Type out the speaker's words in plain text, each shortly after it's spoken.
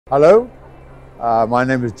Hello, my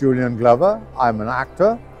name is Julian Glover. I'm an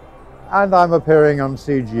actor and I'm appearing on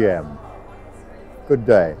CGM. Good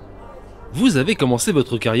day. Vous avez commencé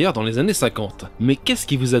votre carrière dans les années 50, mais qu'est-ce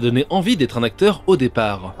qui vous a donné envie d'être un acteur au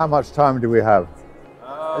départ? How much time do we have?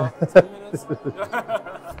 2 minutes.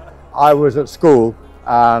 I was at school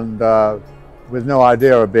and with no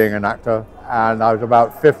idea of being an actor, and I was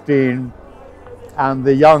about 15, and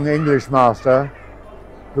the young English master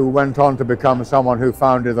who went on to become someone who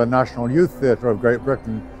founded the National Youth Theatre of Great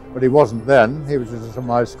Britain, but he wasn't then, he was just at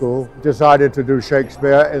my school, decided to do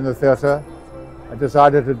Shakespeare in the theatre. I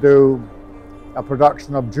decided to do a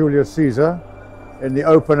production of Julius Caesar in the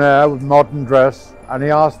open air with modern dress, and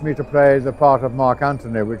he asked me to play the part of Mark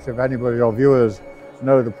Antony, which if anybody of your viewers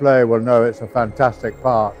know the play will know it's a fantastic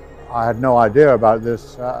part. I had no idea about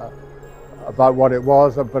this, about what it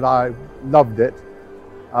was, but I loved it.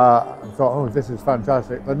 I thought, oh, this is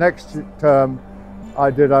fantastic. The next term I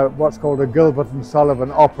did what's called a Gilbert and Sullivan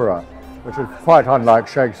opera, which is quite unlike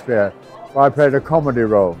Shakespeare, where I played a comedy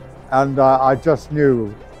role. And I just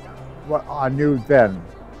knew what I knew then,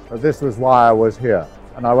 that this was why I was here.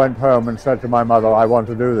 And I went home and said to my mother, I want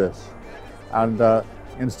to do this. And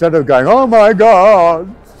instead of going, oh my God,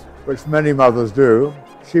 which many mothers do,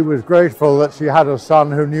 she was grateful that she had a son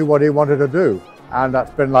who knew what he wanted to do. And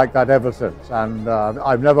that's been like that ever since. And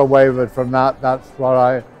I've never wavered from that. That's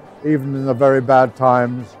what even in the very bad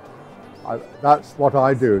times, that's what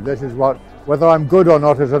I do. This is what, whether I'm good or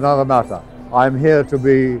not is another matter. I'm here to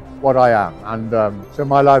be what I am. And so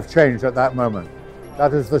my life changed at that moment.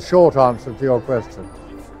 That is the short answer to your question.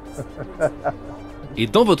 Et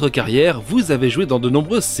dans votre carrière, vous avez joué dans de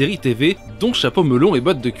nombreuses séries TV, dont Chapeau Melon et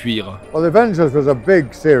Bottes de Cuir. Well, Avengers was a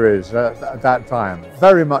big series at that time.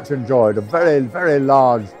 Very much enjoyed, a very, very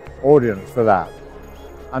large audience for that.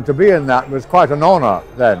 And to be in that was quite an honor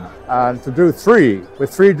then. And to do 3 with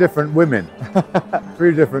 3 different women,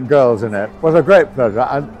 3 different girls in it, was a great pleasure.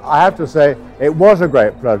 And I have to say, it was a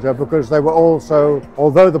great pleasure because they were also,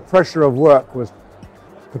 although the pressure of work was,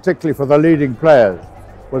 particularly for the leading players,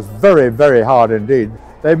 was very, very hard indeed.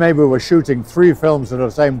 They maybe were shooting 3 films at the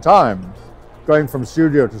same time, going from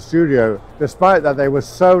studio to studio. Despite that, they were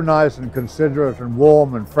so nice and considerate and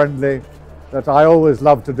warm and friendly that I always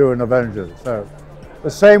loved to do an Avengers. So the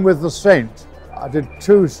same with The Saint. I did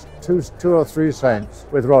 2 or 3 Saints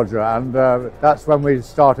with Roger, and that's when we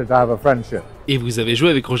started to have a friendship. Et vous avez joué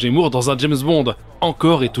avec Roger Moore dans un James Bond,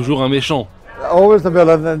 encore et toujours un méchant. Always the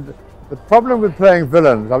villain, and the problem with playing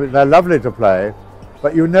villains, I mean, they're lovely to play,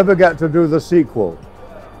 but you never get to do the sequel.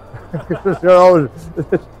 You're always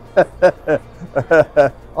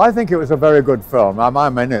I think it was a very good film.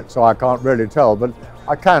 I'm in it, so I can't really tell, but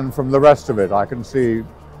I can from the rest of it. I can see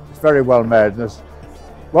it's very well made.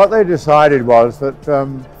 What they decided was that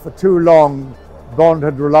for too long, Bond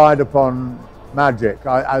had relied upon magic.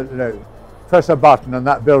 You know, press a button and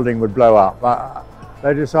that building would blow up.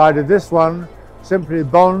 They decided this one, simply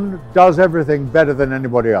Bond does everything better than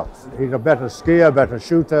anybody else. He's a better skier, better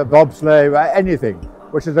shooter, bobsleigh, anything,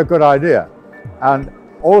 which is a good idea. And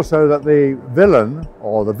also that the villain,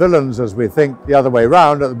 or the villains as we think the other way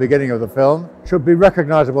round at the beginning of the film, should be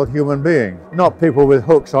recognizable human beings, not people with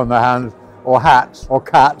hooks on their hands or hats or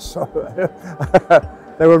cats.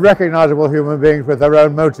 They were recognizable human beings with their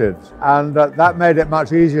own motives. And that made it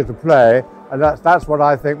much easier to play. And that's what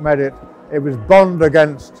I think made it. It was Bond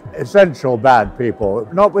against essential bad people,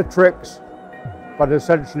 not with tricks, but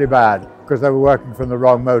essentially bad, because they were working from the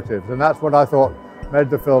wrong motives. And that's what I thought made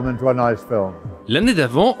the film into a nice film. L'année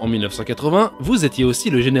d'avant, en 1980, vous étiez aussi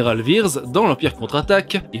le général Wirs dans l'Empire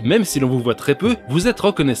Contre-Attaque, et même si l'on vous voit très peu, vous êtes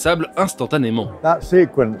reconnaissable instantanément. That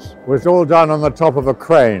sequence was all done on the top of a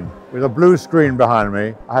crane, with a blue screen behind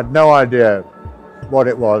me. I had no idea what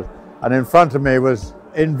it was, and in front of me was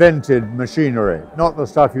invented machinery, not the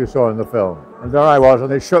stuff you saw in the film. And there I was, and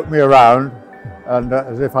they shook me around, and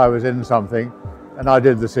as if I was in something, and I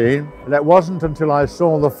did the scene. And it wasn't until I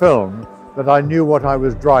saw the film that I knew what I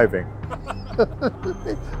was driving.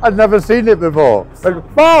 I'd never seen it before, but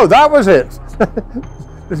oh, that was it!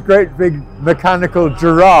 This great big mechanical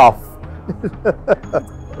giraffe.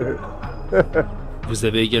 Vous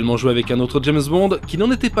avez également joué avec un autre James Bond qui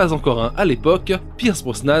n'en était pas encore un à l'époque, Pierce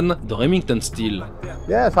Brosnan dans Remington Steele.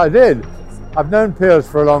 Yes, I did. I've known Pierce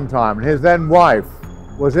for a long time, and his then wife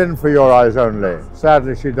was in For Your Eyes Only.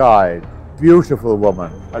 Sadly, she died. Beautiful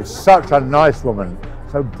woman, and such a nice woman,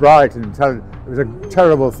 so bright and intelligent. It was a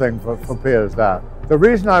terrible thing for Pierce, that. The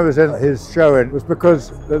reason I was in his show was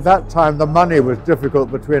because at that time the money was difficult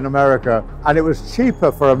between America, and it was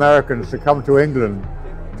cheaper for Americans to come to England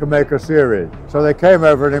to make a series. So they came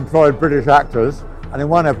over and employed British actors, And in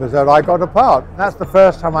one episode, I got a part. That's the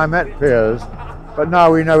first time I met Piers, but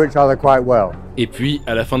now we know each other quite well. Et puis,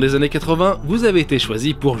 à la fin des années 80, vous avez été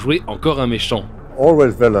choisi pour jouer encore un méchant.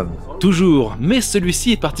 Always villains. Toujours, mais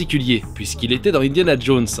celui-ci est particulier, puisqu'il était dans Indiana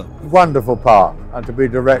Jones. Wonderful part, and to be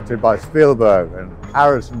directed by Spielberg and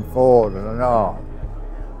Harrison Ford, and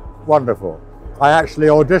wonderful. I actually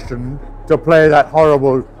auditioned to play that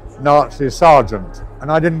horrible Nazi sergeant,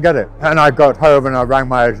 and I didn't get it. And I got home and I rang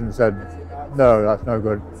my agent and said, no, that's no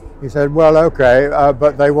good. He said, well, okay,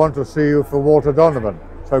 but they want to see you for Walter Donovan.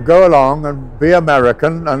 So go along and be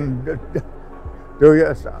American and do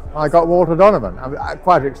your... I got Walter Donovan,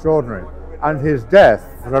 quite extraordinary. And his death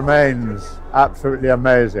remains absolutely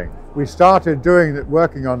amazing. We started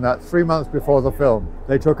working on that 3 months before the film.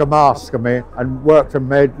 They took a mask of me and worked and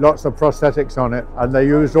made lots of prosthetics on it, and they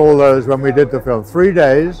used all those when we did the film. 3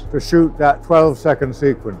 days to shoot that 12-second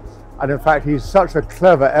sequence. And in fact, he's such a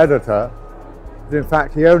clever editor that in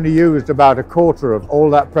fact he only used about a quarter of all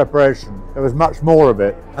that preparation. There was much more of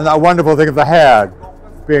it. And that wonderful thing of the hair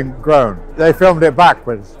being grown. They filmed it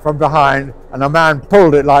backwards from behind, and a man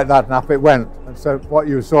pulled it like that and up it went. And so what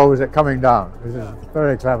you saw was it coming down. This is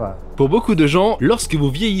very clever. Pour beaucoup de gens, lorsque vous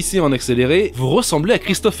vieillissez en accéléré, vous ressemblez à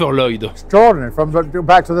Christopher Lloyd. Extraordinary, from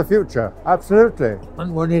Back to the Future, absolutely.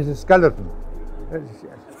 And we need a skeleton.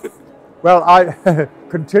 Well, I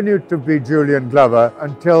continued to be Julian Glover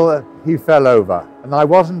until he fell over. And I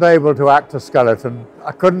wasn't able to act a skeleton.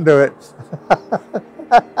 I couldn't do it.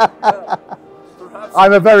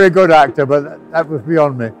 I'm a very good actor, but that was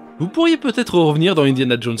beyond me. Vous pourriez peut-être revenir dans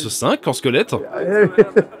Indiana Jones 5 en squelette.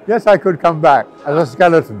 Yes, I could come back as a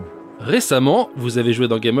skeleton. Récemment, vous avez joué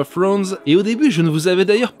dans Game of Thrones, et au début, je ne vous avais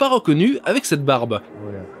d'ailleurs pas reconnu avec cette barbe.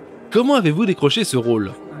 Oh, yeah. Comment avez-vous décroché ce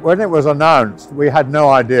rôle? When it was announced, we had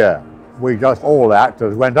no idea. We just, all the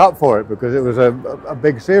actors went up for it because it was a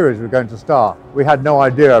big series we were going to start. We had no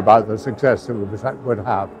idea about the success it would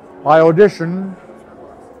have. I auditioned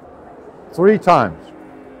 3 times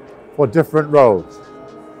for different roles.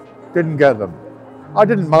 Didn't get them. I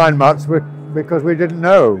didn't mind much because we didn't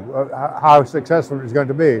know how successful it was going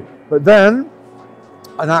to be. But then,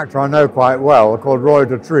 an actor I know quite well called Roy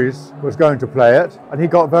Dotrice was going to play it, and he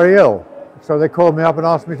got very ill. So they called me up and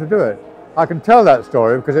asked me to do it. I can tell that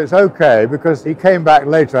story because it's okay, because he came back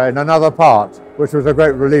later in another part, which was a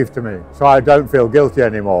great relief to me. So I don't feel guilty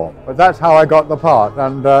anymore. But that's how I got the part,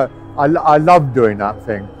 and I loved doing that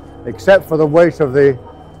thing, except for the weight of the...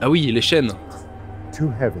 Ah oui, les chaînes. Too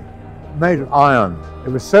heavy. Made of iron. It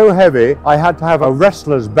was so heavy, I had to have a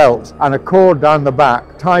wrestler's belt and a cord down the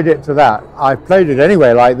back, tied it to that. I played it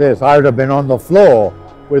anyway like this. I would have been on the floor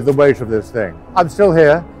with the weight of this thing. I'm still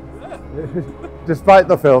here, despite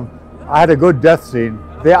the film. I had a good death scene.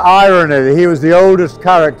 The irony that he was the oldest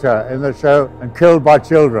character in the show and killed by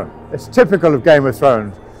children. It's typical of Game of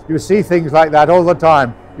Thrones. You see things like that all the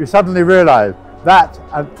time. You suddenly realize that,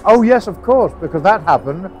 and oh yes, of course, because that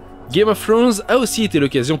happened. Game of Thrones a aussi été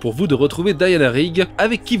l'occasion pour vous de retrouver Diana Rigg,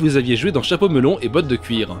 avec qui vous aviez joué dans Chapeau Melon et Bottes de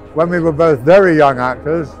Cuir. When we were both very young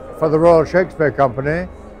actors for the Royal Shakespeare Company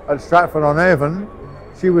at Stratford-on-Avon,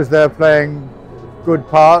 she was there playing good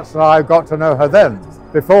parts, and I got to know her then,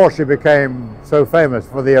 before she became so famous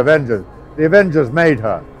for the Avengers. The Avengers made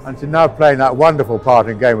her, and she's now playing that wonderful part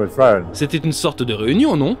in Game of Thrones. C'était une sorte de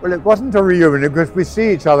réunion, non? Well, it wasn't a reunion because we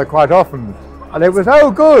see each other quite often, and it was, oh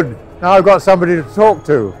good, now I've got somebody to talk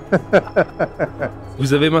to.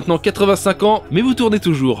 Vous avez maintenant 85 ans, mais vous tournez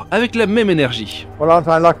toujours, avec la même énergie. Well, aren't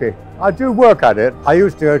I lucky? I do work at it. I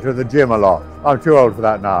used to go to the gym a lot. I'm too old for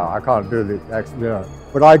that now. I can't do the extra.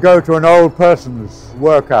 But I go to an old person's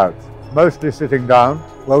workout, mostly sitting down,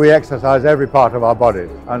 where we exercise every part of our body.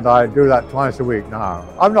 And I do that twice a week now.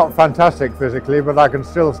 I'm not fantastic physically, but I can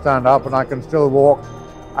still stand up and I can still walk.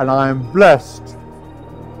 And I am blessed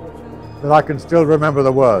that I can still remember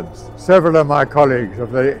the words. Several of my colleagues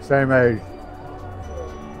of the same age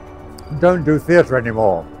don't do theatre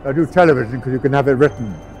anymore. They do television because you can have it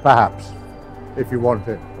written, perhaps, if you want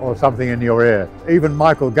it, or something in your ear. Even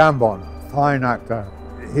Michael Gambon, fine actor,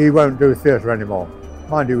 he won't do theatre anymore.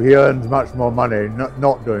 Mind you, he earns much more money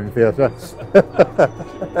not doing theatre.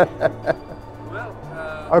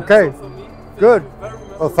 Okay, good.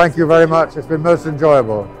 Well, thank you very much. It's been most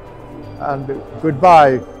enjoyable. And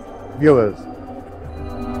goodbye, viewers.